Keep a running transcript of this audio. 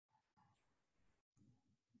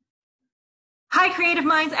Hi, creative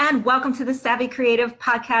minds, and welcome to the Savvy Creative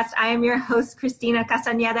Podcast. I am your host, Cristina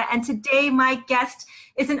Castañeda, and today my guest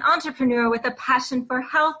is an entrepreneur with a passion for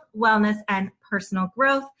health, wellness, and personal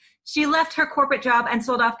growth. She left her corporate job and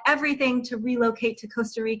sold off everything to relocate to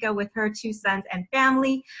Costa Rica with her 2 sons and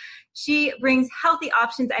family. She brings healthy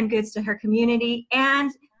options and goods to her community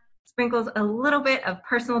and sprinkles a little bit of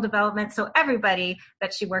personal development so everybody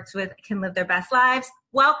that she works with can live their best lives.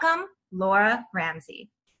 Welcome, Laura Ramsey.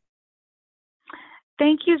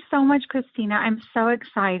 Thank you so much, Christina. I'm so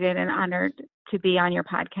excited and honored to be on your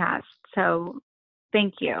podcast. So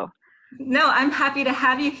thank you. No, I'm happy to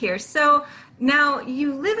have you here. So now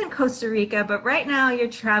you live in Costa Rica, but right now you're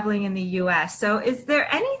traveling in the US. So is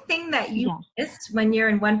there anything that you missed when you're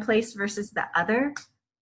in one place versus the other?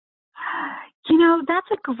 You know, that's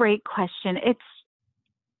a great question.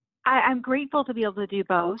 I'm grateful to be able to do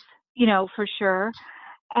both, for sure.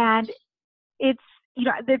 And it's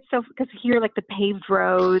so, because here, like the paved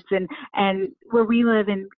roads and where we live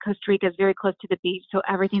in Costa Rica is very close to the beach. So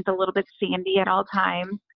everything's a little bit sandy at all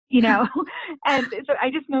times, and so I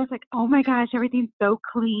just know it's like, oh my gosh, everything's so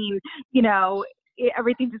clean,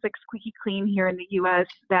 everything's just like squeaky clean here in the U.S.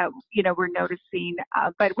 that, we're noticing.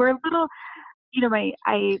 But we're a little,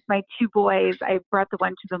 my 2 boys, I brought the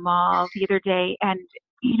one to the mall the other day, and,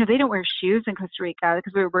 they don't wear shoes in Costa Rica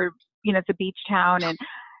because we're it's a beach town, and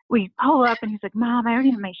we pull up and he's like, Mom, I don't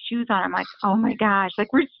even have my shoes on. I'm like, oh my gosh.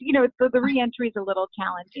 Like we're, the re-entry is a little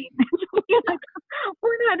challenging. Like,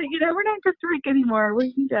 we're not in Costa Rica anymore.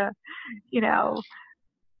 We need to,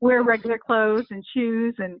 wear regular clothes and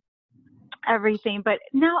shoes and everything. But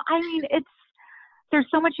no, I mean, there's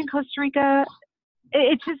so much in Costa Rica.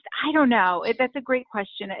 It's just, I don't know. That's a great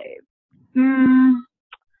question.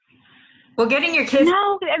 Well, getting your kids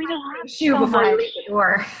shoe before you leave the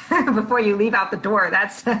door, before you leave out the door.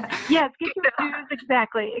 That's yes, get your shoes.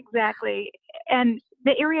 Exactly. And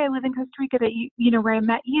the area I live in, Costa Rica, that where I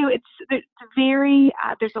met you, it's very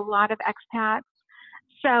there's a lot of expats,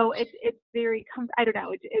 so it's very I don't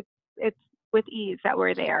know, it's with ease that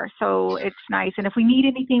we're there, so it's nice. And if we need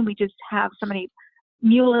anything, we just have somebody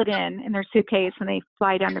mule it in their suitcase when they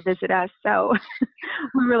fly down to visit us. So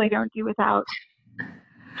we really don't do without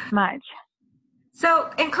much.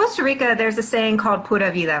 So in Costa Rica, there's a saying called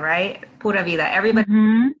pura vida, right? Pura vida. Everybody.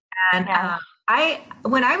 Mm-hmm. And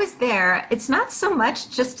when I was there, it's not so much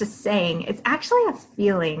just a saying, it's actually a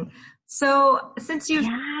feeling. So since you've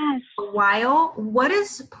been a while, what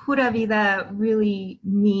does pura vida really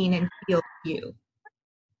mean and feel to you?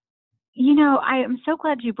 I am so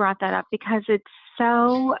glad you brought that up because it's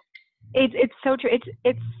so true.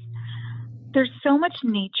 There's so much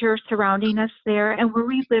nature surrounding us there, and where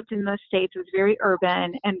we lived in those states was very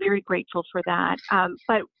urban, and very grateful for that.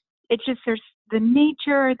 But it's just, there's the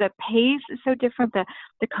nature, the pace is so different.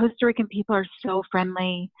 The Costa Rican people are so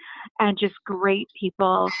friendly and just great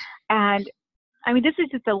people. And I mean, this is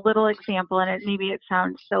just a little example, and maybe it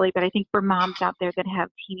sounds silly, but I think for moms out there that have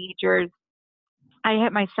teenagers,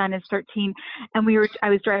 my son is 13, and I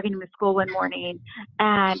was driving him to school one morning,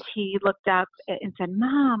 and he looked up and said,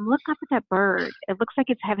 Mom, look up at that bird. It looks like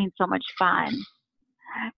it's having so much fun.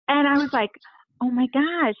 And I was like, oh my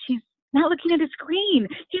gosh, he's not looking at his screen.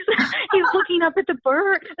 He's looking up at the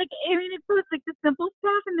bird. Like, I mean, it's like the simple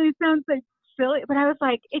stuff, and it sounds like silly, but I was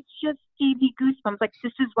like, it just gave me goosebumps. Like,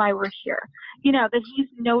 this is why we're here. That he's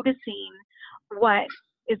noticing what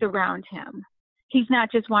is around him. He's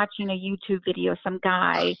not just watching a YouTube video, some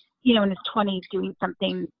guy, in his 20s doing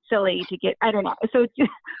something silly to get, I don't know. So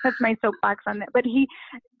that's my soapbox on that. But to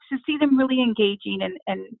see them really engaging and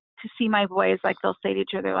to see my boys, like they'll say to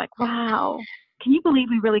each other, like, wow, can you believe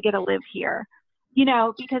we really get to live here?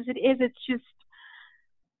 Because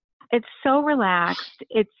it's so relaxed.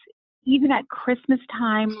 It's even at Christmas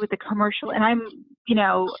time with the commercial, and I'm,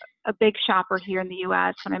 a big shopper here in the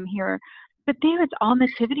U.S. when I'm here. But there, it's all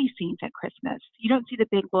nativity scenes at Christmas. You don't see the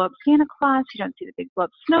big blow-up Santa Claus. You don't see the big blow-up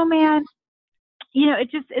snowman.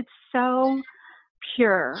 It's so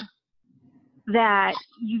pure that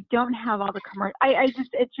you don't have all the commercial.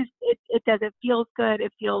 It feels good.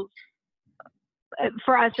 It feels,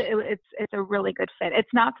 for us, it's a really good fit.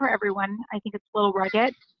 It's not for everyone. I think it's a little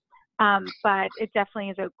rugged, but it definitely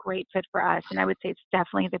is a great fit for us. And I would say it's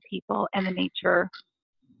definitely the people and the nature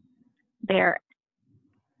there.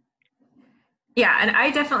 Yeah, and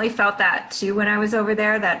I definitely felt that too when I was over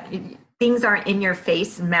there, that things aren't in your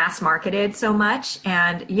face, mass marketed so much.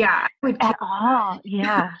 And I would at all.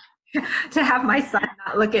 Yeah. to have my son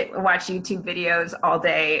not watch YouTube videos all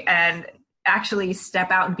day. And actually step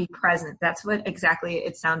out and be present. That's what exactly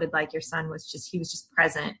it sounded like. Your son was he was just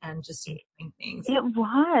present and just doing things. It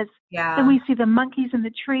was. Yeah. And we see the monkeys in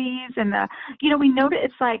the trees and we notice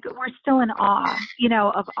it's like we're still in awe,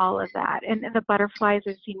 of all of that. And the butterflies,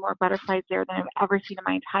 I've seen more butterflies there than I've ever seen in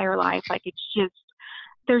my entire life. Like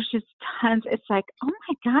there's just tons. It's like, oh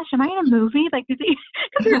my gosh, am I in a movie? Like, because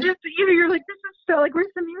you're just, you're like, this is so like, where's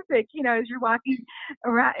the music? As you're walking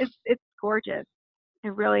around, it's gorgeous.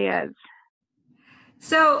 It really is.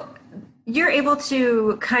 So you're able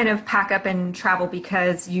to kind of pack up and travel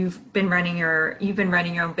because you've been running your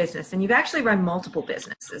own business, and you've actually run multiple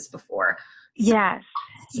businesses before. Yes.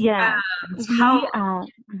 Yes.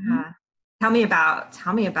 Tell me about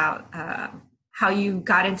how you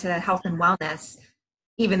got into health and wellness,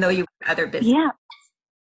 even though you were other businesses. Yeah.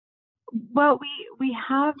 Well, we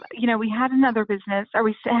have, we had another business, or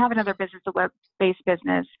we still have another business, a web-based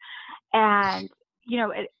business, and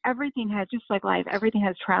everything has, just like life, everything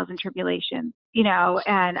has trials and tribulations,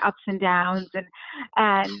 and ups and downs,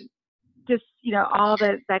 and just, all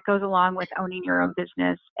that goes along with owning your own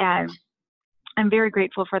business. And I'm very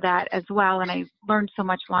grateful for that as well. And I learned so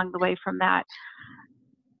much along the way from that.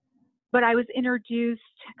 But I was introduced,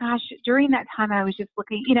 during that time I was just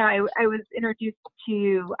looking, I was introduced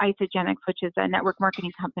to Isagenix, which is a network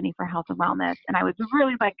marketing company for health and wellness. And I was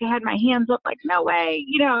really like, I had my hands up like, no way,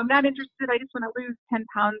 I'm not interested. I just want to lose 10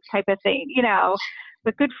 pounds type of thing,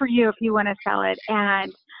 but good for you if you want to sell it.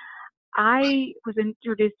 And I was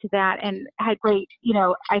introduced to that and had great,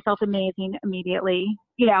 I felt amazing immediately,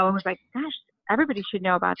 and was like, gosh, everybody should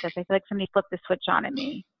know about this. I feel like somebody flipped the switch on in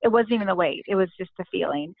me. It wasn't even the weight. It was just the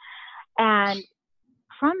feeling. And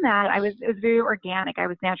from that, it was very organic. I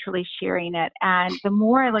was naturally sharing it. And the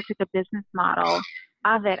more I looked at the business model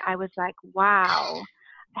of it, I was like, wow,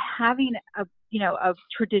 having a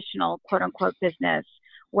traditional quote unquote business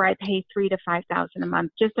where I pay $3,000 to $5,000 a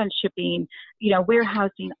month just on shipping,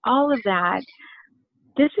 warehousing, all of that.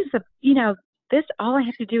 This is all I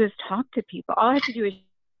have to do is talk to people. All I have to do is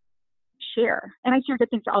share. And I share good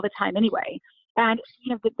things all the time anyway. And,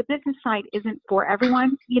 the business side isn't for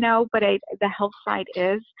everyone, but the health side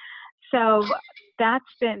is. So that's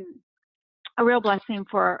been a real blessing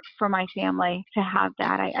for my family to have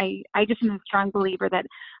that. I just am a strong believer that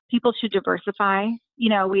people should diversify.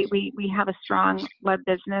 We have a strong web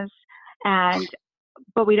business,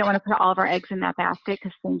 but we don't want to put all of our eggs in that basket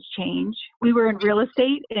because things change. We were in real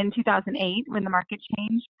estate in 2008 when the market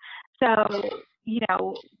changed. So,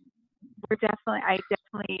 I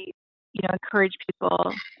definitely, encourage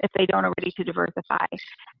people, if they don't already, to diversify.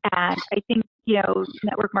 And I think,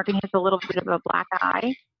 network marketing has a little bit of a black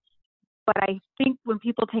eye, but I think when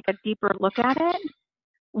people take a deeper look at it,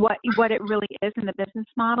 what it really is in the business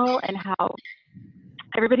model, and how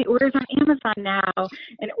everybody orders on Amazon now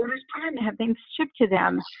and orders Prime to have things shipped to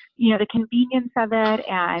them, the convenience of it,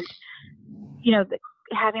 and,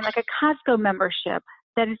 having like a Costco membership,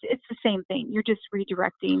 it's the same thing. You're just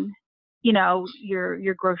redirecting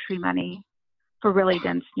your grocery money for really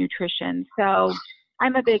dense nutrition. So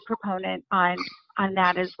I'm a big proponent on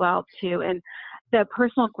that as well too. And the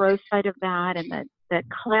personal growth side of that, and the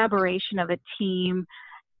collaboration of a team,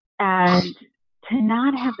 and to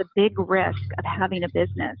not have the big risk of having a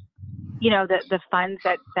business, the funds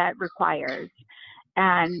that requires.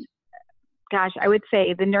 And gosh, I would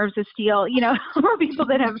say the nerves of steel, for people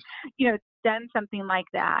that have, done something like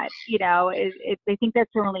that, they think that's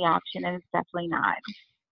their only option, and it's definitely not.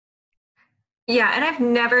 Yeah, and I've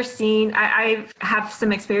never seen. I have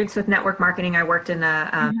some experience with network marketing. I worked in a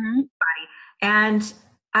body, and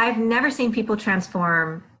I've never seen people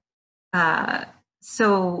transform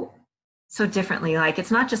so differently. Like, it's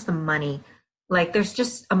not just the money. Like, there's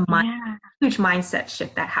just a huge mindset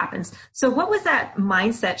shift that happens. So what was that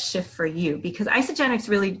mindset shift for you? Because Isagenix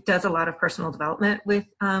really does a lot of personal development with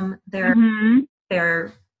their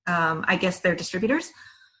I guess their distributors.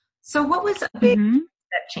 So what was a big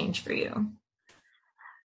step change for you?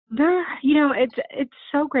 It's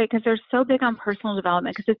so great because they're so big on personal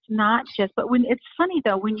development, because it's not just, but it's funny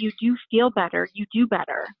though, when you do feel better, you do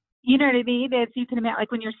better. You know what I mean? You can imagine,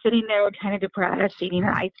 like when you're sitting there kind of depressed, eating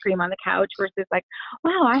an ice cream on the couch, versus like,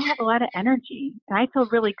 wow, I have a lot of energy and I feel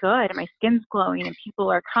really good and my skin's glowing and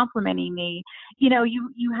people are complimenting me.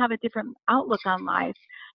 You have a different outlook on life.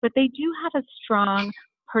 But they do have a strong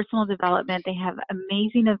personal development. They have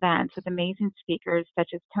amazing events with amazing speakers such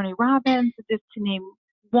as Tony Robbins, just to name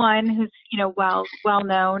one who's, well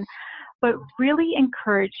known, but really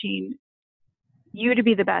encouraging you to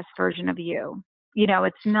be the best version of you.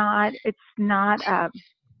 It's not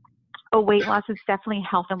a weight loss. It's definitely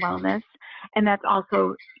health and wellness. And that's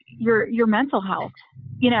also your mental health,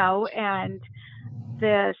 and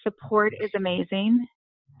the support is amazing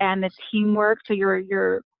and the teamwork. So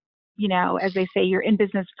you're, as they say, you're in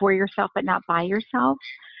business for yourself, but not by yourself.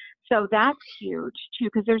 So that's huge too,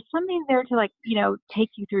 because there's something there to take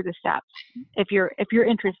you through the steps if you're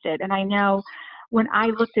interested. And I know when I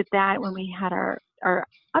looked at that, when we had our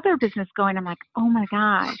other business going, I'm like, oh my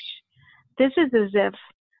gosh, this is as if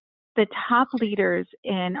the top leaders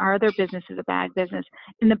in our other business is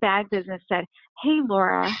in the bag business said, hey,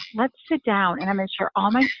 Laura, let's sit down and I'm going to share all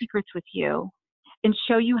my secrets with you and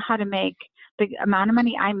show you how to make the amount of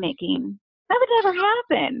money I'm making. That would never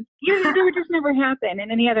happen. That would just never happen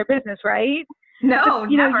in any other business, right? No, but,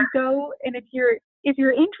 never. You go, and if you're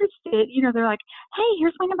interested, they're like, hey,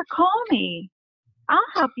 here's my number, call me. I'll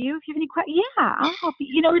help you if you have any questions. Yeah, I'll help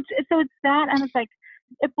you. So it's that, and it's like,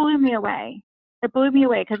 it blew me away. It blew me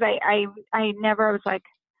away because I never was like,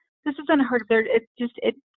 this is unheard of.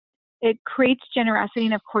 It creates generosity,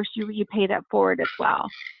 and of course you pay that forward as well.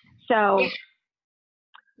 So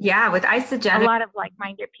yeah, with Isogenic, a lot of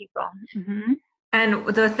like-minded people. Mm-hmm. And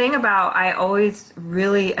the thing I always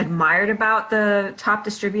really admired about the top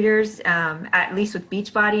distributors, at least with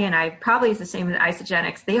Beachbody, and I probably is the same with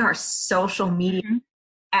Isogenics, they are social media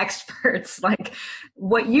experts. Like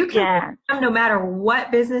what you can, no matter what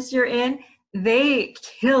business you're in, they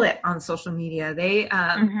kill it on social media. They're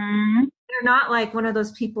not like one of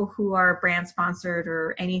those people who are brand sponsored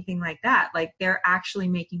or anything like that. Like they're actually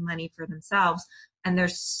making money for themselves. And they're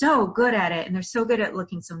so good at it. And they're so good at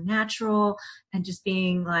looking so natural and just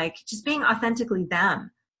being authentically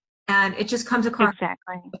them. And it just comes across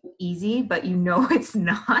easy, but it's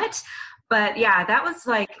not. But yeah, that was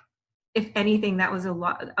like, if anything, that was a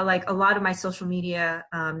lot of my social media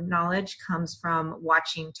knowledge comes from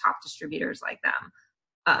watching top distributors like them.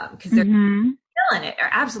 Because they're killing it.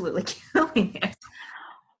 They're absolutely killing it.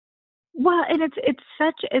 Well, and it's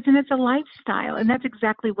a lifestyle, and that's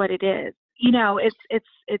exactly what it is.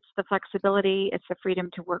 It's the flexibility, it's the freedom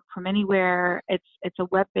to work from anywhere. It's a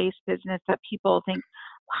web-based business that people think,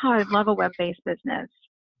 wow, I'd love a web-based business.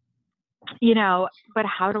 But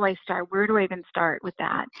how do I start? Where do I even start with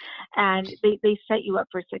that? And they set you up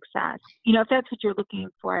for success. If that's what you're looking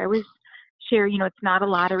for, I always share, it's not a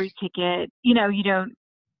lottery ticket. You don't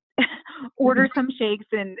order some shakes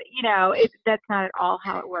and, that's not at all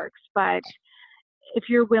how it works. But if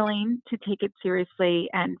you're willing to take it seriously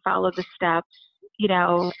and follow the steps,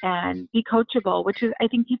 and be coachable, which is, I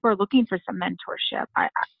think people are looking for some mentorship.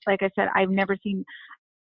 Like I said, I've never seen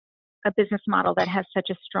a business model that has such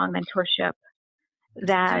a strong mentorship.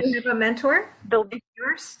 That do you have a mentor in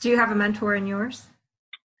yours? Do you have a mentor in yours?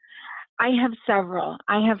 I have several,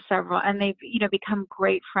 and they've become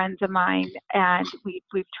great friends of mine, and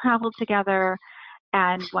we've traveled together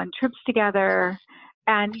and won trips together,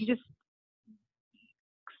 and you just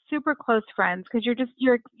super close friends because you're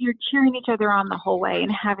cheering each other on the whole way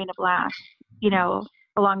and having a blast,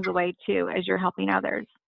 along the way too as you're helping others.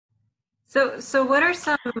 So what are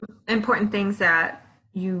some important things that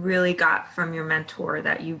you really got from your mentor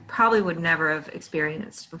that you probably would never have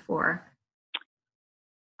experienced before?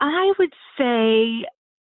 I would say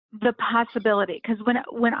the possibility, because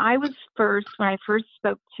when I first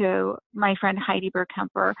spoke to my friend Heidi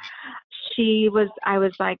Burkemper, I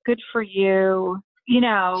was like, good for you.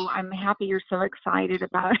 I'm happy you're so excited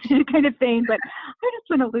about it kind of thing, but I just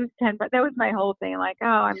want to lose 10, but that was my whole thing. Like, oh,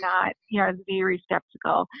 I'm not, I was very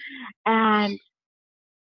skeptical. And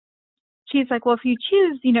she's like, well, if you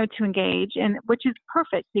choose, to engage, and which is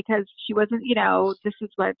perfect because she wasn't, this is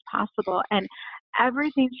what's possible. And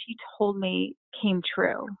everything she told me came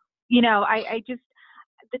true. I just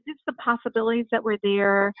the possibilities that were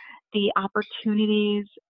there, the opportunities,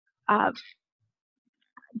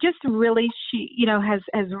 just really, she,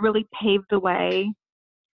 has really paved the way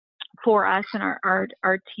for us and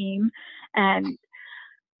our team. And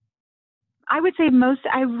I would say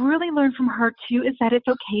I really learned from her too, is that it's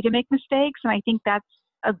okay to make mistakes. And I think that's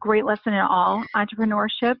a great lesson in all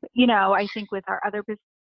entrepreneurship. I think with our other business,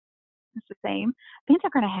 it's the same. Things are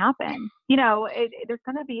going to happen. There's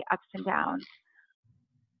going to be ups and downs,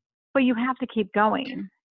 but you have to keep going.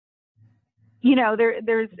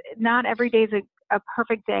 There's not every day is a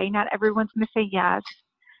perfect day. Not everyone's going to say yes.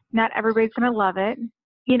 Not everybody's going to love it,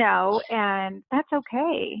 and that's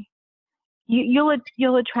okay.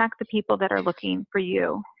 You'll attract the people that are looking for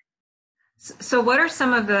you. So what are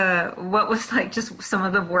what was like just some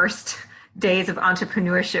of the worst days of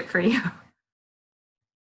entrepreneurship for you?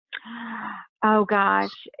 Oh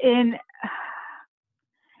gosh.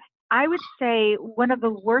 I would say one of the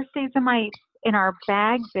worst days in our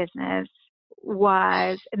bag business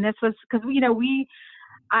was, and this was because,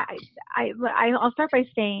 I'll start by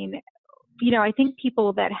saying, I think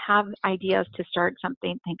people that have ideas to start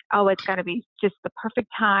something think, oh, it's got to be just the perfect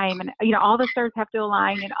time. And, all the stars have to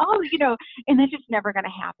align and, and that's just never going to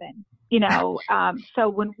happen, So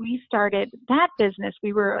when we started that business,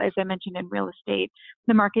 we were, as I mentioned, in real estate.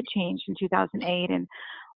 The market changed in 2008. And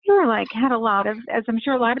we were had a lot of, as I'm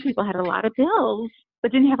sure a lot of people had, a lot of bills,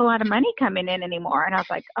 but didn't have a lot of money coming in anymore. And I was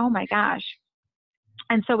like, oh my gosh.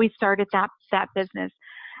 And so we started that business.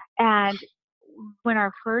 And when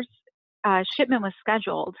our first shipment was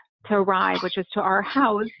scheduled to arrive, which was to our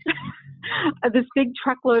house, this big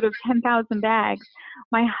truckload of 10,000 bags,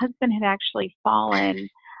 my husband had actually fallen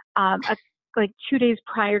like 2 days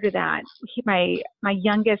prior to that. My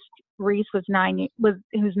youngest, Reese, who's 9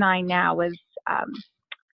 now, was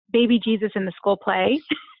baby Jesus in the school play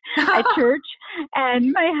at church.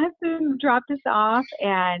 And my husband dropped us off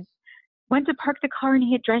and went to park the car, and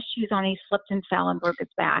he had dress shoes on. He slipped and fell and broke his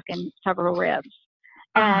back and several ribs.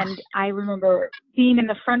 And I remember being in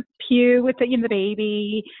the front pew with the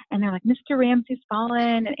baby, and they're like, Mr. Ramsey's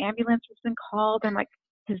fallen, an ambulance has been called. I'm like,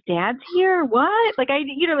 his dad's here? What? I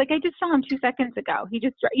just saw him 2 seconds ago. He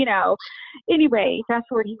just, anyway, fast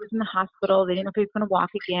forward, he was in the hospital. They didn't know if he was going to walk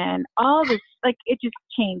again. All this, it just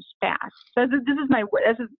changed fast. So I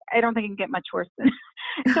don't think it can get much worse than.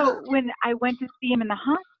 So when I went to see him in the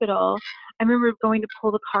hospital, I remember going to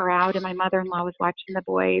pull the car out, and my mother-in-law was watching the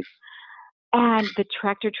boys. And the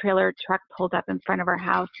tractor-trailer truck pulled up in front of our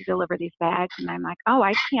house to deliver these bags. And I'm like, oh,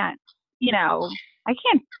 I can't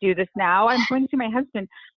do this now. I'm going to see my husband.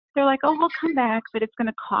 They're like, oh, we'll come back, but it's going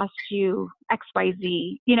to cost you X, Y,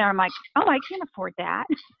 Z. I'm like, oh, I can't afford that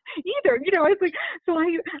either. I was like, so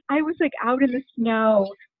I was out in the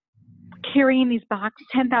snow carrying these boxes,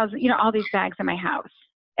 10,000, all these bags in my house.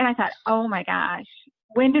 And I thought, oh my gosh,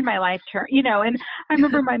 when did my life turn? And I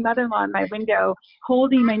remember my mother-in-law in my window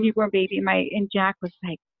holding my newborn baby, and Jack was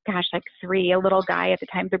 3, a little guy at the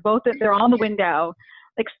time. They're all in the window.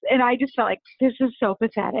 And I just felt like this is so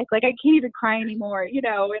pathetic. I can't even cry anymore, and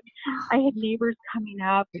I had neighbors coming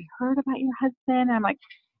up. We heard about your husband. And I'm like,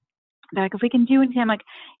 they're like, if we can do anything, I'm like,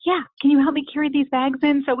 yeah, can you help me carry these bags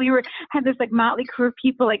in? So we had this motley crew of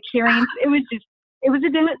people carrying. It was a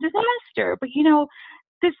disaster. But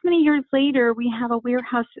this many years later, we have a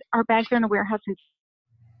warehouse. Our bags are in a warehouse in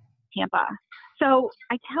Tampa. So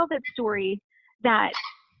I tell that story that,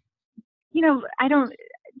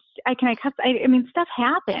 stuff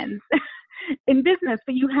happens in business,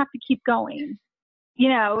 but you have to keep going.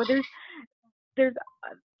 You'll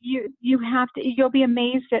be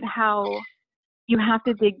amazed at how you have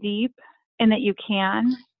to dig deep and that you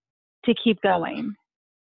can to keep going.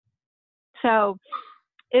 So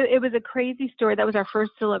it was a crazy story. That was our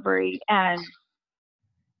first delivery. And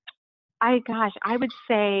I would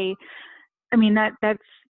say, that's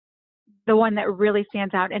the one that really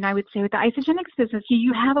stands out. And I would say with the Isogenics business,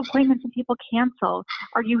 you have appointments and people cancel,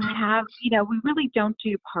 or you have, we really don't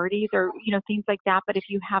do parties or, things like that. But if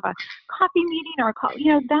you have a coffee meeting or a call,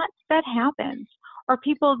 that happens. Or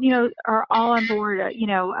people, are all on board,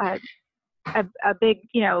 a big,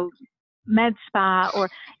 med spa,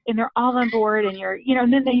 and they're all on board, and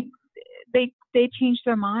and then they change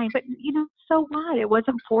their mind. But, so what? It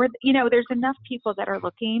wasn't for, there's enough people that are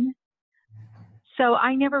looking. So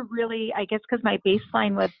I never really, I guess because my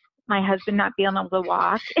baseline with my husband not being able to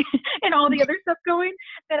walk and all the other stuff going,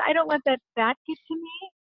 that I don't let that get to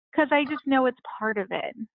me, because I just know it's part of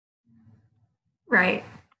it. Right.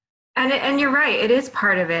 And you're right. It is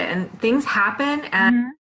part of it. And things happen,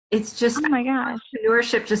 and it's just, oh my gosh,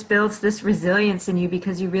 entrepreneurship just builds this resilience in you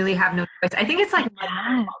because you really have no choice. I think it's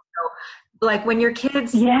like when your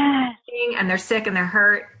kids and they're sick and they're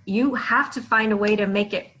hurt, you have to find a way to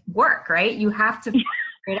make it work, right? You have to figure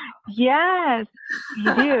it out. Yes,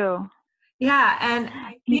 you do. Yeah. And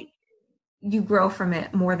I think you grow from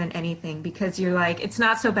it more than anything, because you're like, it's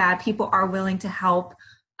not so bad. People are willing to help.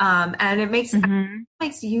 And it makes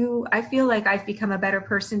you, I feel like I've become a better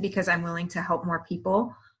person because I'm willing to help more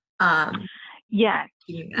people. Yes.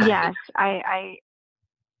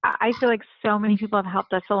 I feel like so many people have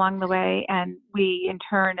helped us along the way, and we, in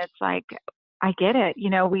turn, it's like, I get it.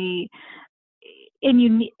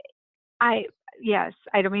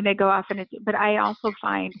 I don't mean to go off but I also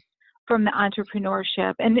find from the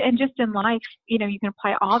entrepreneurship and just in life, you can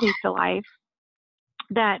apply all these to life,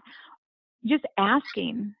 that just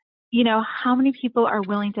asking, how many people are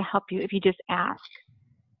willing to help you if you just ask?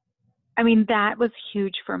 That was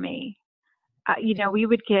huge for me. We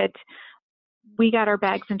would get we got our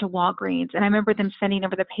bags into Walgreens, and I remember them sending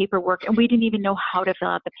over the paperwork, and we didn't even know how to fill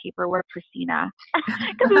out the paperwork, Christina,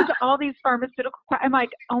 because it was all these pharmaceutical. I'm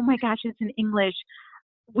like, oh my gosh, it's in English.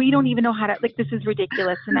 We don't even know how to, like, this is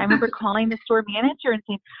ridiculous. And I remember calling the store manager and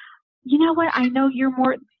saying, you know what, I know you're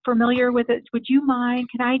more familiar with it. Would you mind?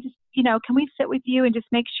 Can I just, can we sit with you and just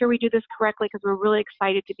make sure we do this correctly? Because we're really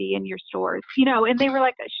excited to be in your stores, and they were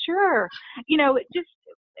like, sure, just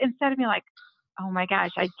instead of me like, oh my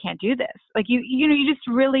gosh, I can't do this. Like, you just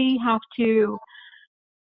really have to,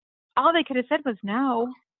 all they could have said was no,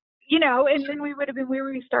 and then we would have been where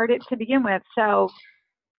we started to begin with. So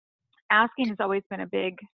asking has always been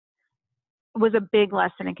was a big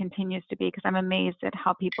lesson and continues to be, because I'm amazed at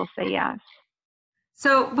how people say yes.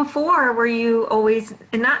 So before, were you always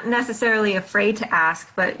not necessarily afraid to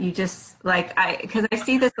ask, but you just because I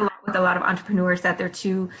see this a lot with a lot of entrepreneurs, that they're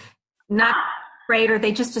too not afraid, or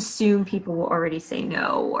they just assume people will already say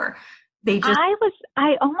no, or they just.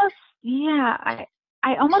 I almost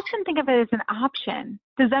didn't think of it as an option.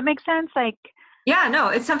 Does that make sense? Like, yeah, no,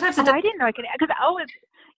 it's sometimes. I didn't know I could, because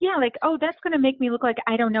that's going to make me look like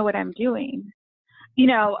I don't know what I'm doing.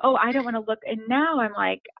 I don't want to look. And now I'm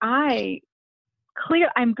like,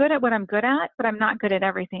 I'm good at what I'm good at, but I'm not good at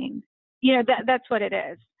everything. That's what it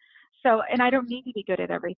is. So, and I don't need to be good at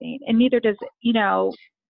everything, and neither does,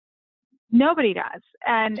 nobody does.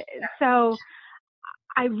 And so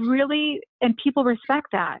I really, and people respect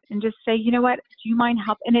that and just say, you know what, do you mind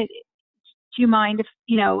do you mind if,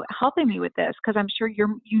 helping me with this? Because I'm sure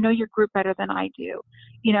your group better than I do.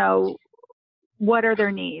 What are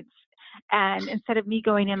their needs? And instead of me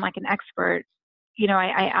going in like an expert,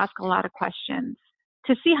 I ask a lot of questions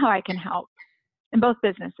to see how I can help in both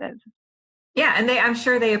businesses. Yeah, and I'm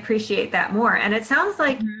sure they appreciate that more. And it sounds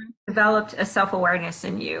like you developed a self-awareness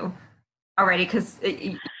in you already, because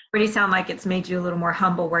you already sound like it's made you a little more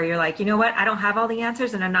humble, where you're like, you know what, I don't have all the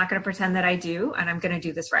answers, and I'm not going to pretend that I do, and I'm going to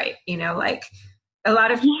do this right. Like a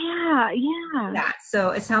lot of that. So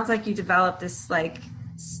it sounds like you developed this like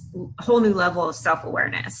whole new level of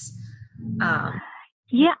self-awareness.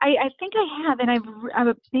 I think I have, and I'm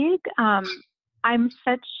a big I'm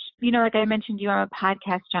such, like I mentioned to you, I'm a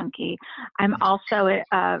podcast junkie. I'm also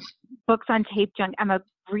a books on tape junkie. I'm a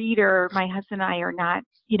reader. My husband and I are not,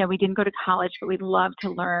 we didn't go to college, but we love to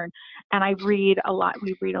learn. And I read a lot.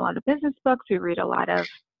 We read a lot of business books. We read a lot of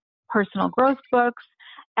personal growth books.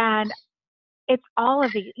 And it's all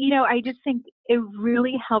of the, I just think it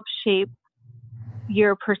really helps shape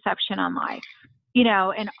your perception on life,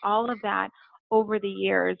 and all of that over the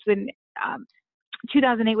years. When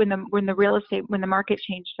 2008, when the market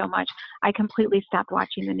changed so much, I completely stopped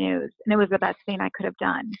watching the news, and it was the best thing I could have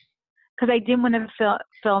done, because I didn't want to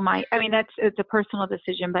fill my. I mean, it's a personal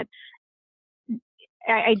decision, but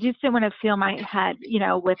I just didn't want to fill my head,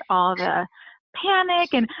 with all the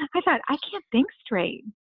panic. And I thought, I can't think straight.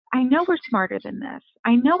 I know we're smarter than this.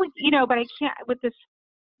 I know, but I can't with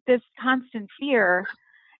this constant fear.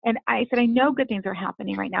 And I said, I know good things are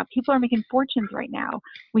happening right now. People are making fortunes right now.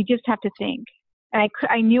 We just have to think. And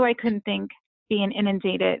I knew I couldn't think being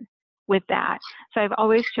inundated with that. So I've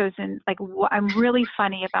always chosen, like, I'm really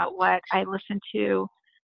funny about what I listen to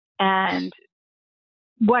and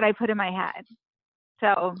what I put in my head.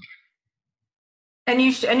 So. And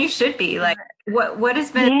you should be like, what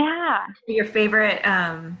has been your favorite,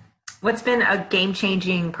 what's been a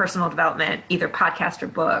game-changing personal development, either podcast or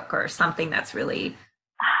book, or something that's really.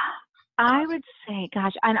 I would say,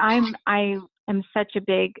 gosh, and I am such a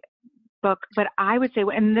big book, but I would say,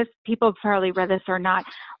 and this, people have probably read this or not,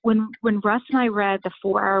 when Russ and I read The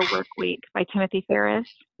 4-Hour Work Week by Timothy Ferriss,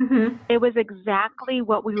 it was exactly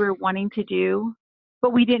what we were wanting to do,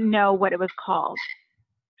 but we didn't know what it was called.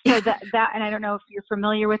 So that, and I don't know if you're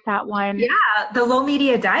familiar with that one. Yeah, the low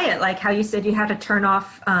media diet, like how you said you had to turn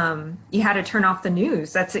off the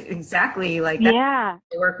news. That's exactly like that.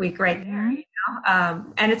 The work week right there.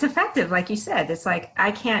 And it's effective, like you said. It's like,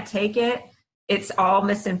 I can't take it. It's all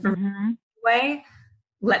misinformation way.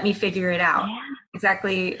 Let me figure it out. Yeah.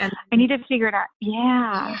 Exactly. And I need to figure it out.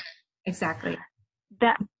 Yeah. Exactly.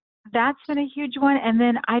 That's been a huge one. And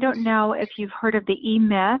then I don't know if you've heard of the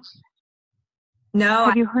E-Myth. No.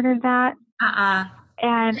 Have you heard of that?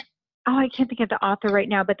 And I can't think of the author right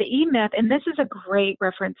now, but the E-Myth, and this is a great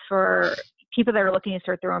reference for people that are looking to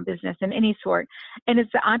start their own business in any sort. And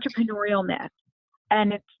it's the entrepreneurial myth.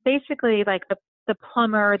 And it's basically like the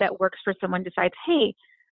plumber that works for someone decides, hey,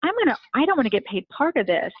 I don't want to get paid part of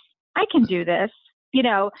this. I can do this,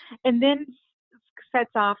 and then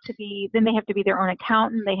sets off then they have to be their own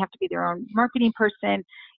accountant. They have to be their own marketing person,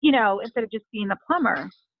 instead of just being the plumber.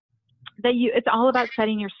 It's all about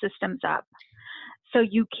setting your systems up so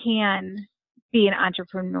you can be an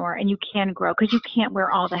entrepreneur and you can grow because you can't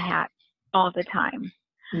wear all the hats all the time.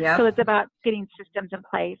 Yep. So it's about getting systems in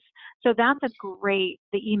place. So that's the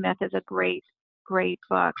E-Myth is a great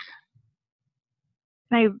book.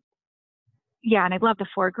 And I love the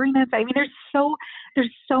 4 Agreements. I mean, there's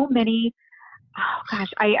so many. Oh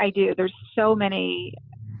gosh, I do. There's so many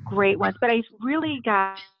great ones, but I really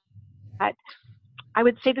I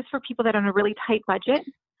would say this for people that are on a really tight budget.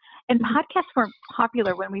 And podcasts weren't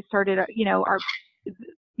popular when we started, our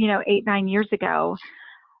 8-9 years ago.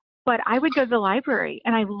 But I would go to the library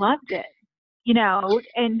and I loved it,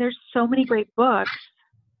 and there's so many great books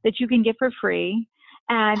that you can get for free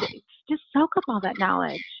and just soak up all that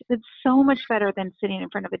knowledge. It's so much better than sitting in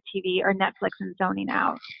front of a TV or Netflix and zoning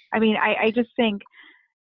out. I mean, I just think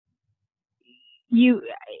you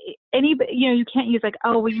can't use like,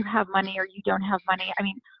 oh, well, you have money or you don't have money. I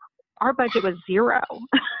mean, our budget was zero.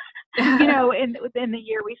 Within the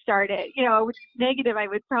year we started, negative, I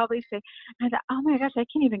would probably say. I thought, oh my gosh, I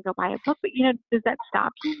can't even go buy a book. But, does that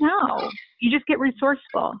stop you? No. You just get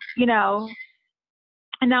resourceful,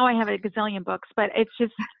 And now I have a gazillion books, but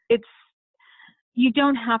you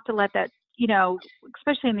don't have to let that,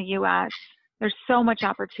 especially in the U.S., there's so much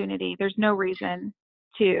opportunity. There's no reason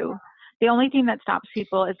to. The only thing that stops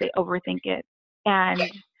people is they overthink it. And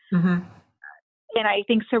and I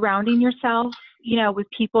think surrounding yourself, with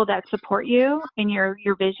people that support you and your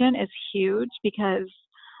vision is huge, because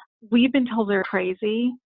we've been told we're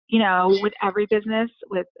crazy, with every business,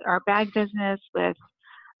 with our bag business, with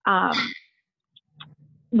of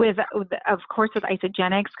course with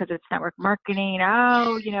Isogenics, because it's network marketing.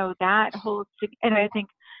 Oh, that whole, and I think,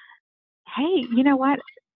 hey, you know what?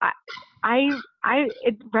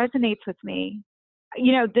 It resonates with me.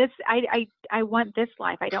 I want this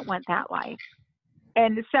life. I don't want that life.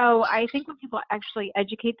 And so I think when people actually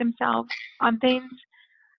educate themselves on things,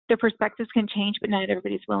 their perspectives can change, but not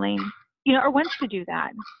everybody's willing, or wants to do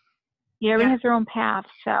that. Everyone has their own path.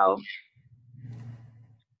 So.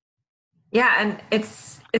 Yeah. And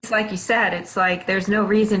it's like you said, it's like, there's no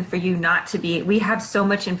reason for you not to be, we have so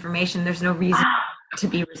much information. There's no reason to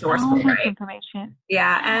be resourceful, so much right? Information.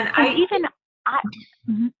 Yeah. And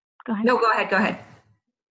go ahead. No, go ahead.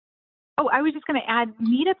 Oh, I was just going to add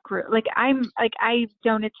meetup group. I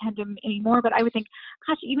don't attend them anymore, but I would think,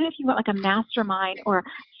 gosh, even if you want like a mastermind or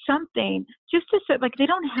something, just to sit,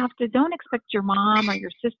 don't expect your mom or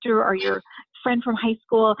your sister or your friend from high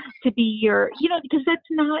school to be your, because that's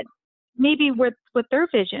not maybe what their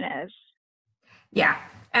vision is. Yeah.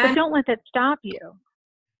 But don't let that stop you.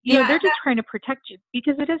 They're just trying to protect you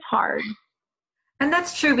because it is hard. And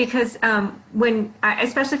that's true, because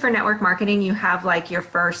especially for network marketing, you have like your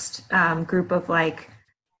first group of like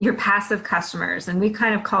your passive customers, and we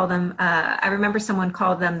kind of call them, I remember someone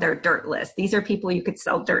called them their dirt list. These are people you could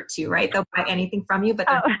sell dirt to, right? They'll buy anything from you, but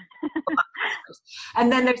they're customers.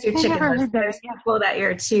 And then there's your chicken list. There's people that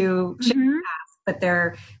you're too fast,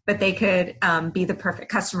 but they could be the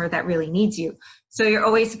perfect customer that really needs you. So you're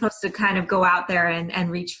always supposed to kind of go out there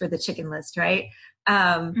and reach for the chicken list, right?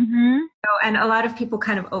 And a lot of people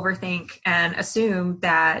kind of overthink and assume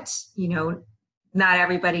that, not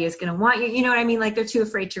everybody is going to want you. You know what I mean? Like, they're too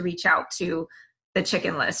afraid to reach out to the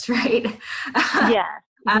chicken list, right?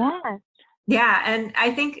 Yeah. And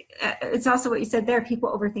I think it's also what you said there.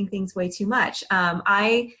 People overthink things way too much.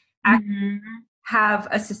 I have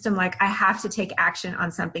a system, like I have to take action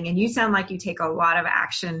on something. And you sound like you take a lot of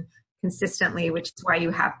action consistently, which is why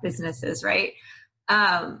you have businesses, right?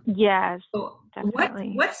 Yes,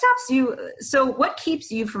 definitely. What stops you? So what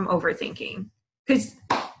keeps you from overthinking? Because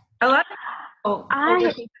a lot of people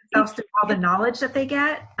overthink themselves through all the knowledge that they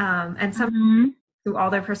get, and some through all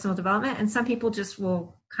their personal development, and some people just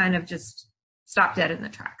will kind of just stop dead in the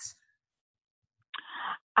tracks.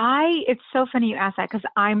 It's so funny you ask that, because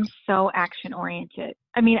I'm so action oriented.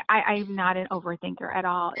 I mean, I'm not an overthinker at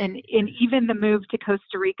all. And even the move to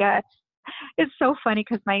Costa Rica, it's so funny,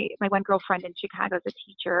 because my one girlfriend in Chicago is a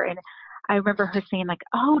teacher, and I remember her saying like,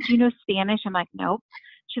 oh, do you know Spanish? I'm like, nope.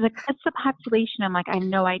 She's like, what's the population? I'm like, I have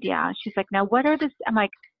no idea. She's like, now what are this? I'm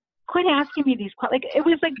like, quit asking me these questions. Like, it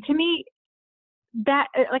was like, to me, that,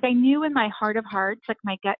 like, I knew in my heart of hearts, like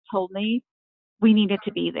my gut told me we needed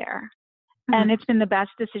to be there. And it's been the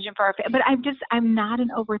best decision for our family. But I'm not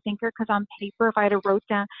an overthinker, because on paper, if I had wrote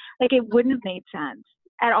down, like, it wouldn't have made sense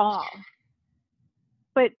at all.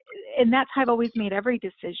 And that's how I've always made every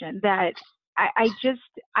decision, that I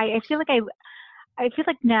feel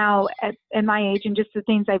like now at my age, and just the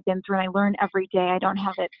things I've been through, and I learn every day. I don't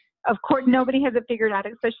have it. Of course, nobody has it figured out,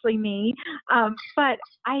 especially me. But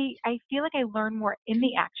I feel like I learn more in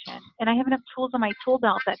the action, and I have enough tools on my tool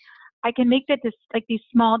belt that I can make these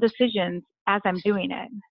small decisions as I'm doing it.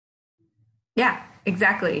 Yeah,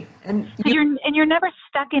 exactly. And You're never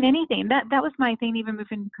stuck in anything. That was my thing, even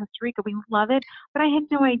moving to Costa Rica. We love it, but I had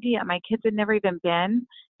no idea. My kids had never even been.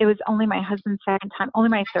 It was only my husband's second time, only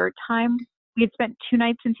my third time. We had spent 2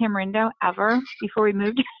 nights in Tamarindo ever before we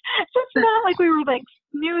moved. So it's not like we were like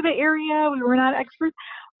knew the area. We were not experts.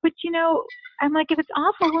 But I'm like, if it's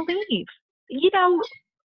awful, we'll leave.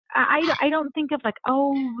 I don't think of like,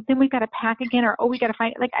 oh, then we got to pack again, or oh, we got to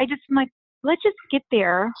find. Like, I'm like, let's just get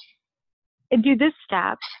there and do this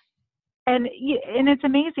step. And it's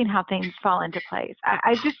amazing how things fall into place.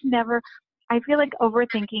 I just never, I feel like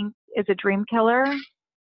overthinking is a dream killer.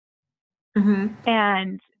 mm-hmm.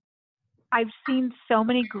 And I've seen so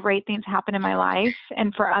many great things happen in my life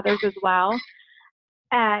and for others as well.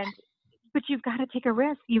 But you've got to take a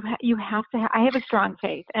risk. You have to, I have a strong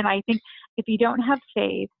faith. And I think if you don't have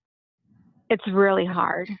faith, it's really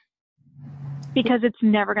hard because it's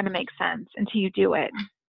never going to make sense until you do it.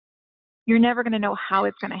 You're never going to know how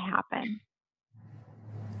it's going to happen.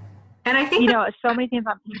 And I think, so many things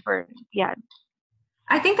on paper. Yeah.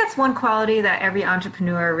 I think that's one quality that every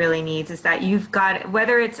entrepreneur really needs, is that you've got,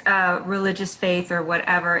 whether it's a religious faith or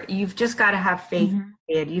whatever, you've just got to have faith.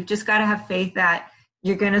 Mm-hmm. You've just got to have faith that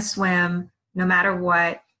you're going to swim no matter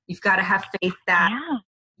what. You've got to have faith that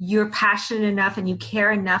you're passionate enough and you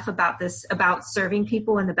care enough about this, about serving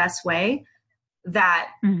people in the best way, that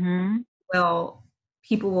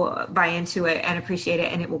people will buy into it and appreciate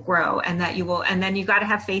it, and it will grow, and that you will. And then you got to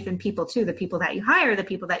have faith in people too, the people that you hire, the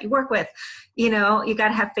people that you work with. You got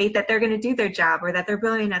to have faith that they're going to do their job, or that they're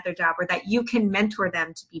brilliant at their job, or that you can mentor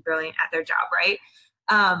them to be brilliant at their job. Right.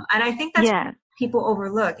 And I think that's what people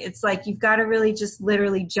overlook. It's like, you've got to really just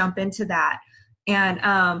literally jump into that. And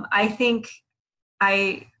I think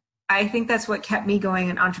that's what kept me going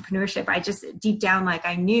in entrepreneurship. I just, deep down, like,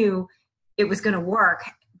 I knew it was going to work,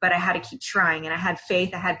 but I had to keep trying, and I had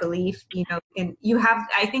faith, I had belief, and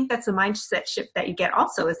I think that's the mindset shift that you get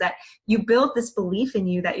also, is that you build this belief in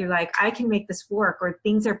you that you're like, I can make this work, or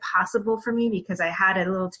things are possible for me because I had a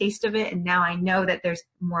little taste of it. And now I know that there's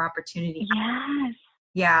more opportunity. Yes.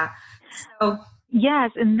 Yeah. So yes.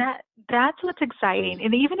 And that's what's exciting.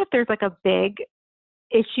 And even if there's like a big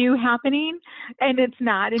issue happening and it's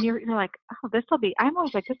not, and you're like, oh, I'm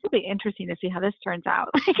always like, this will be interesting to see how this turns out.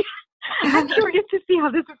 Like, I'm curious to see how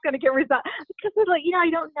this is going to get resolved, because it's like, I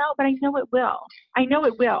don't know, but I know it will. I know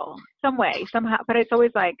it will some way, somehow. But it's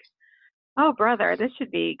always like, oh, brother, this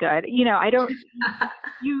should be good. I don't,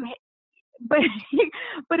 but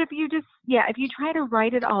if you just, if you try to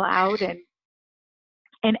write it all out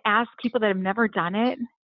and ask people that have never done it,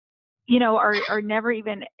 or never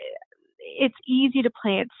even, it's easy to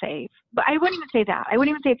play it safe. But I wouldn't even say that. I wouldn't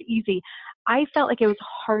even say it's easy. I felt like it was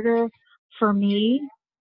harder for me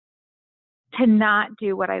to not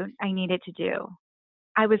do what I needed to do.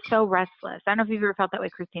 I was so restless. I don't know if you've ever felt that way,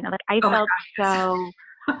 Christina. Like, I felt so,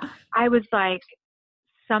 I was like,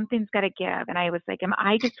 something's got to give. And I was like, am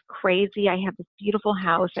I just crazy? I have this beautiful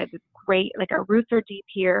house. I have this great, like, our roots are deep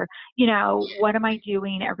here. What am I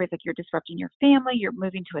doing? Everybody's like, you're disrupting your family. You're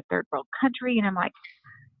moving to a third world country. And I'm like,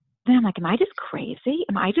 am I just crazy?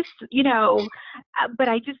 Am I just, but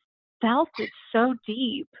I just felt it so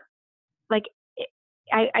deep. Like,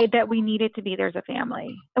 that we needed to be there as a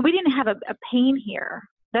family. And we didn't have a pain here.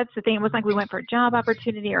 That's the thing. It wasn't like we went for a job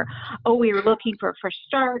opportunity, or, we were looking for a fresh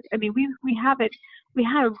start. I mean, we have it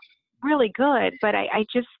really good, but I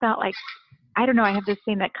just felt like, I don't know, I have this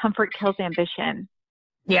thing that comfort kills ambition.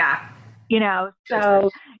 Yeah. So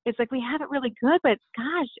it's like, we have it really good, but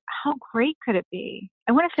gosh, how great could it be?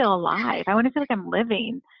 I want to feel alive. I want to feel like I'm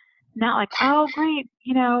living, not like, oh, great,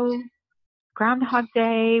 Groundhog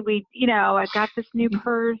Day. I got this new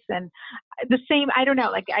purse, and the same, I don't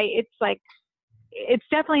know, like, it's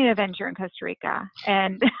definitely an adventure in Costa Rica.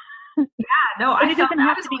 And and it doesn't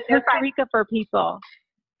have to be Costa Rica for people.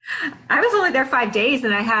 I was only there 5 days,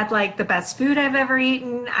 and I had like the best food I've ever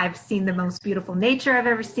eaten. I've seen the most beautiful nature I've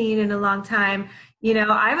ever seen in a long time.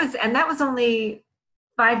 And that was only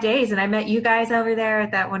 5 days, and I met you guys over there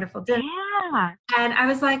at that wonderful dinner. Yeah. And I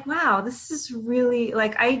was like, wow, this is really,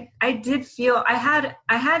 like, I did feel, I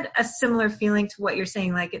had a similar feeling to what you're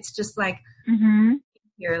saying. Like, it's just like,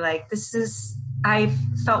 you're like, I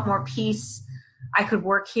felt more peace. I could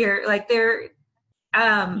work here. Like, there,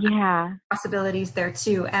 possibilities there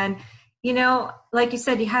too. And, like you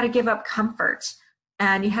said, you had to give up comfort,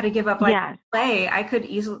 and you had to give up play. I could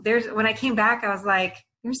easily, when I came back, I was like,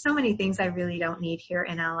 there's so many things I really don't need here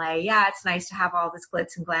in LA. Yeah, it's nice to have all this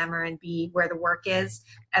glitz and glamour and be where the work is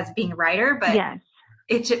as being a writer, but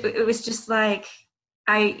it was just like,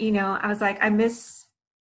 I was like, I miss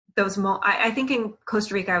I think in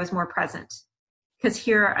Costa Rica I was more present, because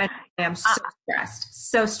here I am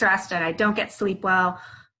so stressed, and I don't get sleep well,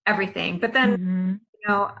 everything. But then,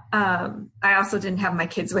 mm-hmm. I also didn't have my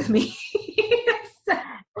kids with me. So.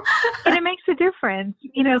 And it makes a difference,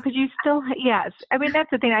 because you still, yes. I mean, that's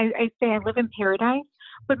the thing. I say I live in paradise,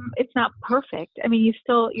 but it's not perfect. I mean,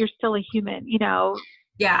 you're still a human,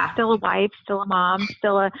 Yeah. still a wife, still a mom,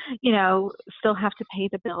 still have to pay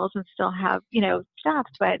the bills and still have, stuff.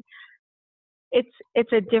 But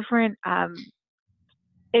it's a different,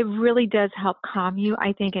 it really does help calm you,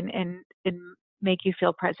 I think, and make you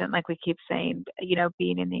feel present, like we keep saying,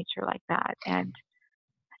 being in nature like that. And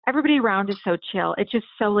everybody around is so chill. It's just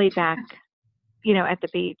so laid back, at the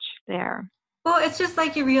beach there. Well, it's just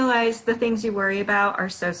like you realize the things you worry about are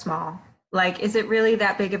so small. Like, is it really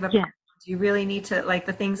that big of a Yeah. problem? Do you really need to, like,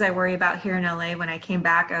 the things I worry about here in LA, when I came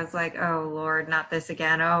back, I was like, oh Lord, not this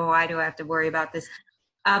again. Oh, why do I have to worry about this?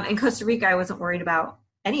 In Costa Rica, I wasn't worried about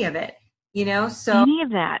any of it, So Any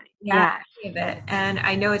of that. yeah, Yes. any of it. And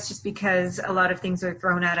I know it's just because a lot of things are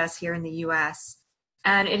thrown at us here in the US.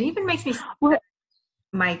 And it even makes me sad Well, that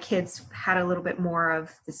my kids had a little bit more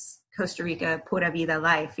of this Costa Rica pura vida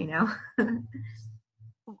life,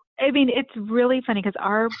 I mean, it's really funny because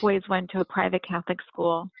our boys went to a private Catholic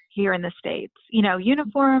school here in the States,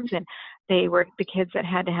 uniforms, and they were the kids that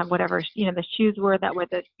had to have whatever, the shoes were that were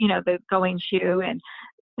the going shoe, and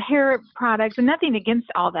hair products, and nothing against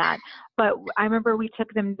all that. But I remember we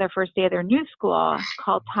took them their first day of their new school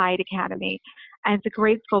called Tide Academy. And it's a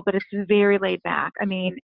great school, but it's very laid back. I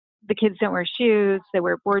mean, the kids don't wear shoes. They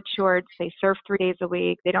wear board shorts. They surf 3 days a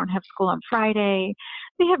week. They don't have school on Friday.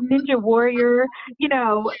 They have Ninja Warrior,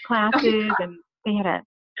 classes, and they had a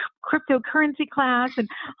cryptocurrency class and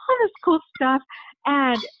all this cool stuff.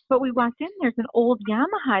 But we walked in, there's an old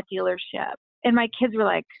Yamaha dealership. And my kids were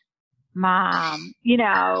like, Mom,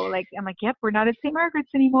 I'm like, yep, we're not at St. Margaret's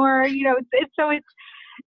anymore.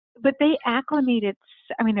 But they acclimated.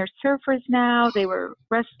 I mean, they're surfers now. They were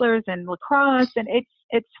wrestlers and lacrosse. And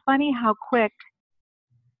it's funny how quick,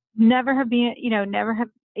 never have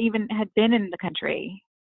even had been in the country.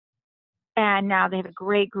 And now they have a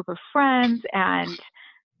great group of friends, and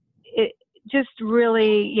it just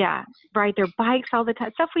really, ride their bikes all the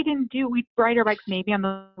time. Stuff we didn't do. We'd ride our bikes maybe on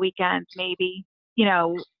the weekends, maybe,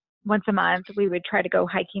 once a month. We would try to go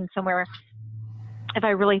hiking somewhere if I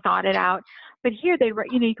really thought it out. But here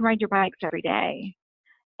you can ride your bikes every day.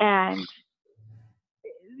 And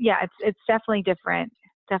yeah, it's definitely different.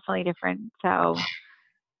 Definitely different. So,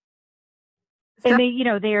 and they,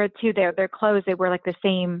 there too, their clothes, they wear like the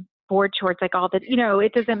same board shorts, like all the,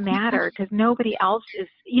 it doesn't matter because nobody else is,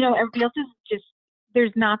 everybody else is just,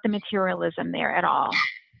 there's not the materialism there at all.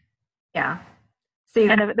 Yeah. See,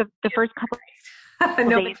 and the first couple of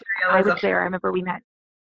days I was there, I remember we met.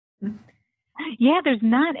 Yeah, there's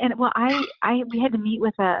none. And well, we had to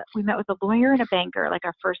we met with a lawyer and a banker, like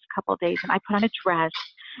our first couple of days. And I put on a dress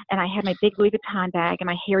and I had my big Louis Vuitton bag and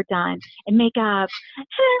my hair done and makeup. And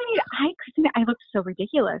Christina, I looked so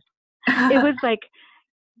ridiculous. It was like,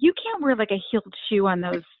 you can't wear like a heeled shoe on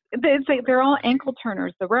those. It's like, they're all ankle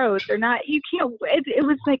turners, the roads. They're not, you can't, it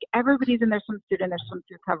was like everybody's in their swimsuit and their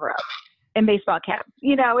swimsuit cover up and baseball cap.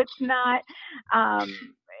 It's not,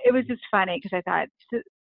 it was just funny because I thought,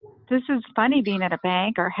 this is funny being at a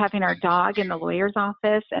bank or having our dog in the lawyer's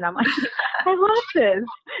office. And I'm like, I love this.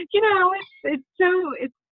 It's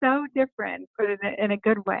so different, but in a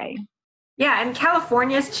good way. Yeah, and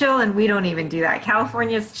California's chill, and we don't even do that.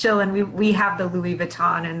 California's chill, and we have the Louis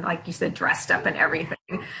Vuitton, and like you said, dressed up and everything.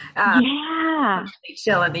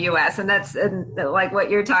 Chill in the U.S., and like what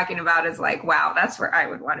you're talking about is like, wow, that's where I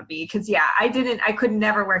would want to be. Because I could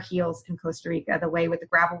never wear heels in Costa Rica the way with the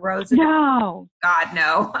gravel roads. No, God,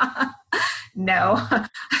 no, no,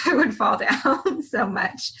 I would fall down so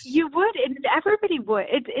much. You would, and everybody would.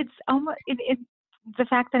 It's almost the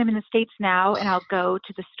fact that I'm in the States now and I'll go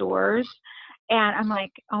to the stores and I'm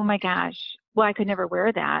like, oh my gosh, well, I could never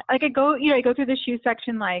wear that. Like I go through the shoe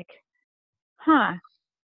section like, huh.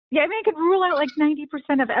 Yeah, I mean, I could rule out like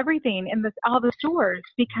 90% of everything in all the stores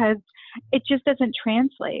because it just doesn't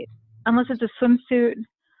translate unless it's a swimsuit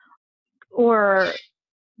or,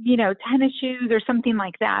 tennis shoes or something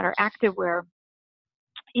like that or activewear.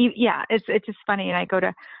 Yeah, it's just funny. And I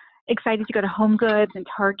excited to go to Home Goods and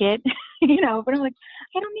Target, but I'm like,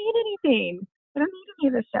 I don't need anything. I don't need any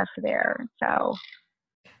of this stuff there.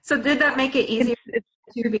 So did that make it easier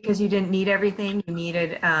too because you didn't need everything? You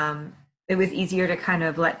needed, it was easier to kind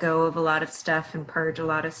of let go of a lot of stuff and purge a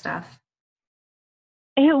lot of stuff?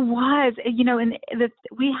 It was, and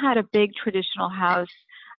we had a big traditional house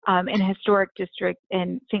in a historic district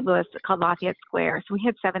in St. Louis called Lafayette Square. So we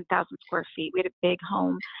had 7,000 square feet. We had a big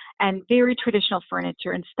home and very traditional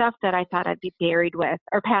furniture and stuff that I thought I'd be buried with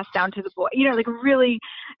or passed down to the boy, like really,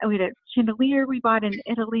 and we had a chandelier we bought in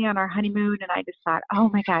Italy on our honeymoon. And I just thought, oh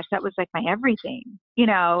my gosh, that was like my everything,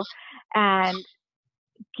 and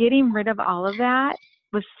getting rid of all of that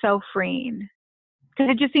was so freeing because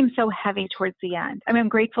it just seemed so heavy towards the end. I mean, I'm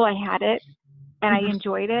grateful I had it and I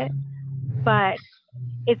enjoyed it, but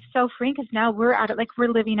it's so freeing because now we're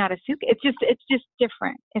living out of suitcase. It's just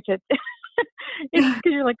different. It's because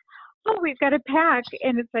you're like, oh, we've got to pack,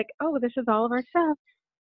 and it's like, oh, this is all of our stuff.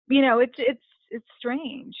 It's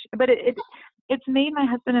strange, but it's made my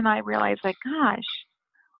husband and I realize, like, gosh,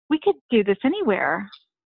 we could do this anywhere.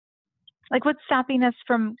 Like, what's stopping us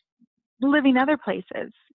from living other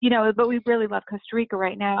places? But we really love Costa Rica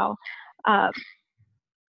right now.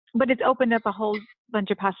 But it's opened up a whole bunch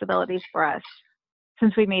of possibilities for us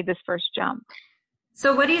since we made this first jump.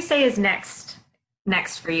 So what do you say is next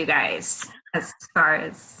for you guys, as far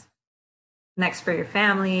as next for your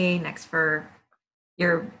family, next for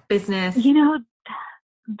your business?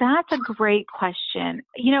 That's a great question.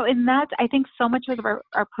 And that's, I think so much of our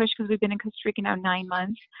push, because we've been in Costa Rica now 9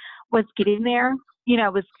 months, was getting there,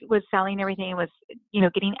 was selling everything, was,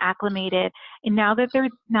 getting acclimated. And now that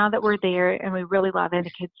we're there and we really love it,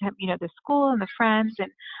 the kids have, the school and the friends, and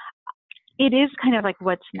it is kind of like,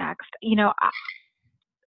 what's next?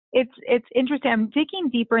 It's interesting. I'm digging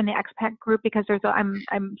deeper in the expat group because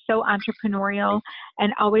I'm so entrepreneurial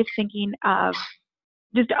and always thinking of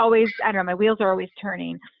just always, I don't know, my wheels are always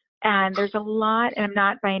turning. And there's a lot, and I'm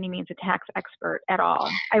not by any means a tax expert at all.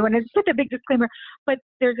 I want to put a big disclaimer, but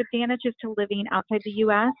there's advantages to living outside the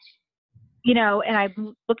U.S., and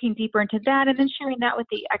I'm looking deeper into that and then sharing that with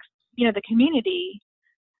the community.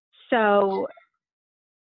 So,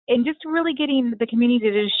 and just really getting the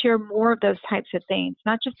community to share more of those types of things,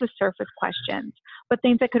 not just the surface questions, but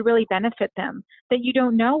things that could really benefit them that you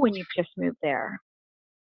don't know when you've just moved there.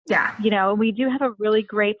 Yeah. We do have a really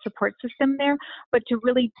great support system there, but to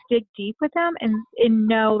really dig deep with them and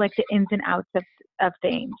know like the ins and outs of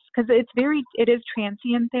things, because it is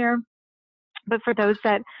transient there. But for those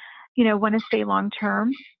that, want to stay long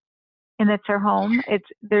term and that's their home,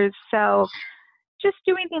 so just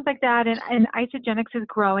doing things like that. And Isogenics is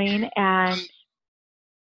growing, and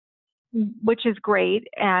which is great.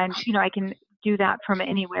 And, I can do that from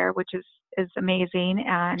anywhere, which is amazing.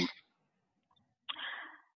 And,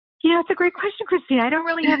 it's a great question, Christina. I don't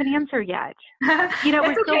really have an answer yet. It's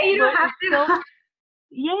okay. You don't have to.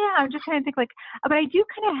 Yeah, I'm just trying to think but I do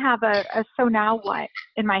kind of have a so now what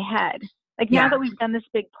in my head. Like now that we've done this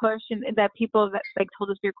big push and that people that told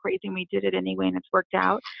us we were crazy and we did it anyway and it's worked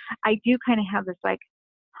out, I do kind of have this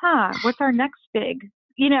what's our next big,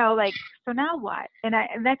 so now what? And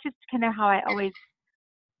that's just kind of how I always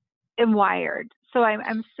am wired. So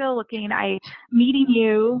I'm still looking. Meeting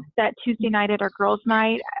you that Tuesday night at our girls'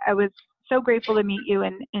 night, I was so grateful to meet you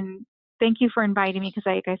and thank you for inviting me because,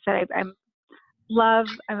 like I said, I'm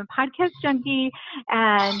a podcast junkie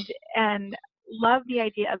and love the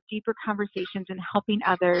idea of deeper conversations and helping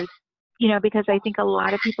others, because I think a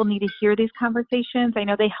lot of people need to hear these conversations. I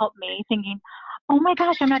know they help me thinking, oh my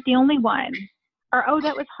gosh, I'm not the only one, or, oh,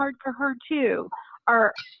 that was hard for her too,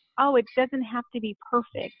 or, oh, it doesn't have to be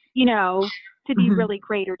perfect, to be really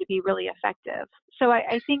great or to be really effective. So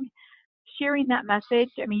I think sharing that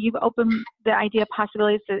message, I mean, you've opened the idea of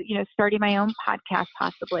possibilities to, starting my own podcast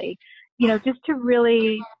possibly, just to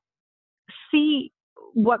really see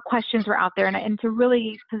what questions are out there and to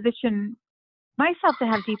really position myself to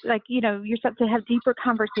have yourself to have deeper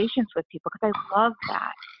conversations with people, because I love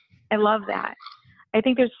that. I love that. I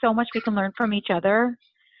think there's so much we can learn from each other.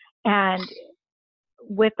 And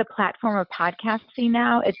with the platform of podcasting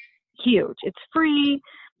now, it's huge. It's free.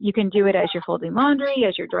 You can do it as you're folding laundry,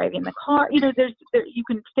 as you're driving the car. You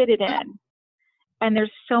can fit it in. And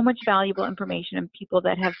there's so much valuable information and people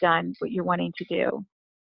that have done what you're wanting to do.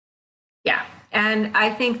 Yeah. And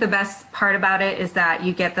I think the best part about it is that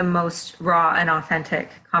you get the most raw and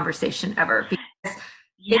authentic conversation ever. Because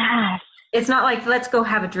it's not like, let's go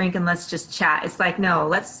have a drink and let's just chat. It's like, no,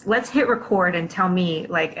 let's hit record and tell me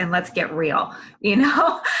and let's get real,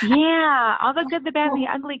 Yeah. All the good, the bad, and the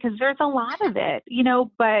ugly, because there's a lot of it,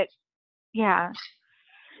 but yeah,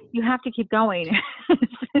 you have to keep going.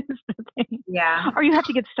 Yeah. Or you have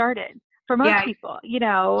to get started for most people,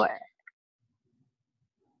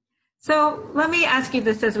 So let me ask you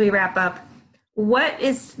this as we wrap up. What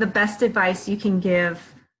is the best advice you can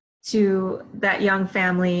give to that young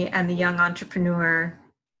family and the young entrepreneur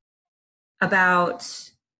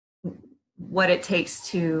about what it takes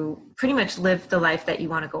to pretty much live the life that you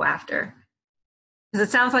want to go after. Because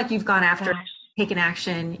it sounds like you've gone after, taken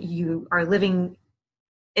action. You are living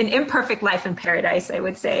an imperfect life in paradise, I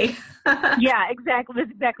would say. Yeah, exactly.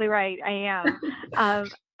 That's exactly right. I am.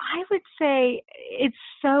 I would say it's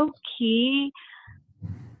so key.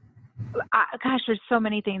 Gosh, there's so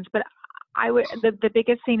many things, but the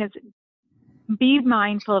biggest thing is be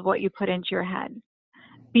mindful of what you put into your head.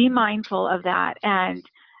 Be mindful of that. And,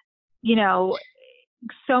 you know,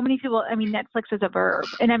 so many people, I mean, Netflix is a verb,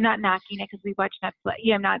 and I'm not knocking it because we watch Netflix.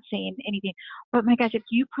 Yeah, I'm not saying anything, but my gosh, if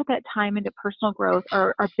you put that time into personal growth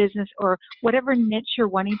or business or whatever niche you're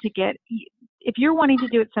wanting to get, if you're wanting to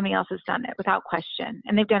do it, somebody else has done it without question,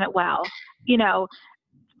 and they've done it well, you know,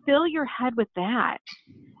 fill your head with that,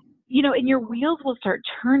 you know, and your wheels will start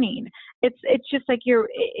turning. It's just like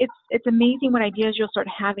it's amazing what ideas you'll start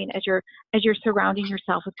having as you're surrounding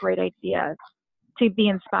yourself with great ideas to be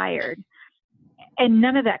inspired. And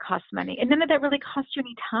none of that costs money. And none of that really costs you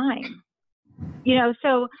any time. You know,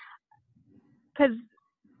 so, because,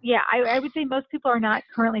 yeah, I would say most people are not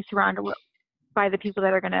currently surrounded by the people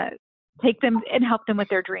that are going to take them and help them with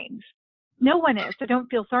their dreams. No one is. So don't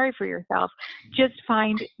feel sorry for yourself. Just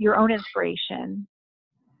find your own inspiration,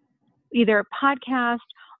 either a podcast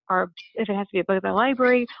or if it has to be a book at the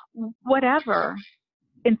library, whatever.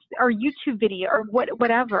 Or YouTube video or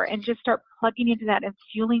whatever, and just start plugging into that and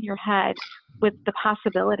fueling your head with the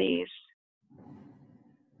possibilities.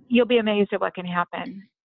 You'll be amazed at what can happen.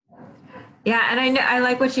 Yeah, and I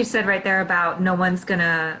like what you said right there about no one's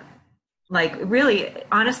gonna, like, really,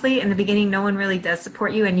 honestly, in the beginning, no one really does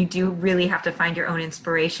support you, and you do really have to find your own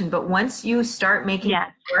inspiration. But once you start making it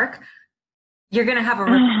work, you're gonna have a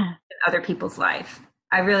ripple in other people's life.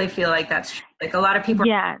 I really feel like that's true. Like a lot of people,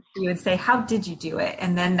 you would say, how did you do it?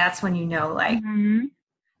 And then that's when you know, like,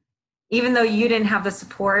 even though you didn't have the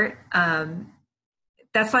support,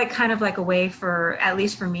 that's like kind of like a way for, at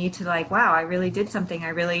least for me, to like, wow, I really did something. I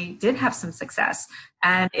really did have some success.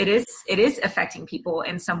 And it is affecting people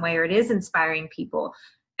in some way, or it is inspiring people.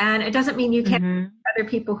 And it doesn't mean you can't have other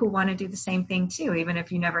people who want to do the same thing too, even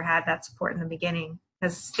if you never had that support in the beginning,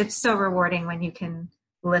 because it's so rewarding when you can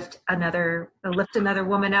lift another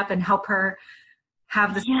woman up and help her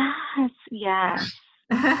have this. Yes.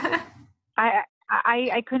 I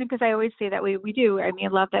couldn't, because I always say that we do. I mean, I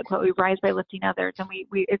love that quote. We rise by lifting others, and we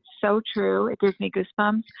it's so true. It gives me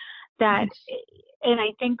goosebumps. That, and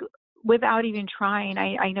I think without even trying,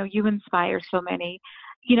 I know you inspire so many,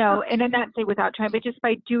 you know. And I'm not saying without trying, but just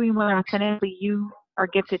by doing what authentically you are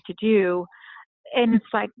gifted to do, and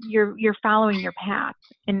it's like you're following your path.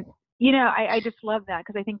 And you know, I just love that,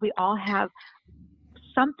 because I think we all have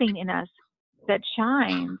something in us that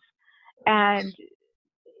shines, and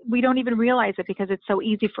we don't even realize it because it's so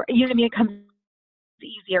easy for, you know what I mean? It comes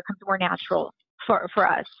easier, comes more natural for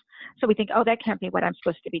us. So we think, oh, that can't be what I'm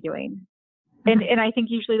supposed to be doing. And I think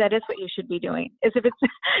usually that is what you should be doing, is if it's,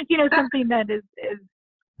 you know, something that is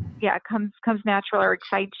comes natural or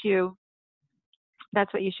excites you,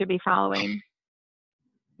 that's what you should be following.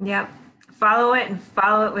 Yep. Follow it, and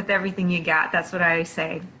follow it with everything you got. That's what I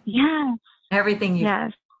say. Yes. Everything you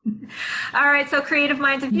got. All right. So Creative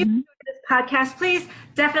Minds, if you enjoyed this podcast, please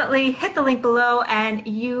definitely hit the link below, and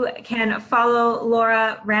you can follow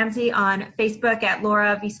Laura Ramsey on Facebook at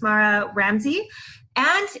Laura Vismara Ramsey.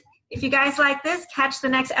 And if you guys like this, catch the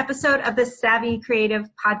next episode of the Savvy Creative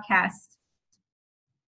Podcast.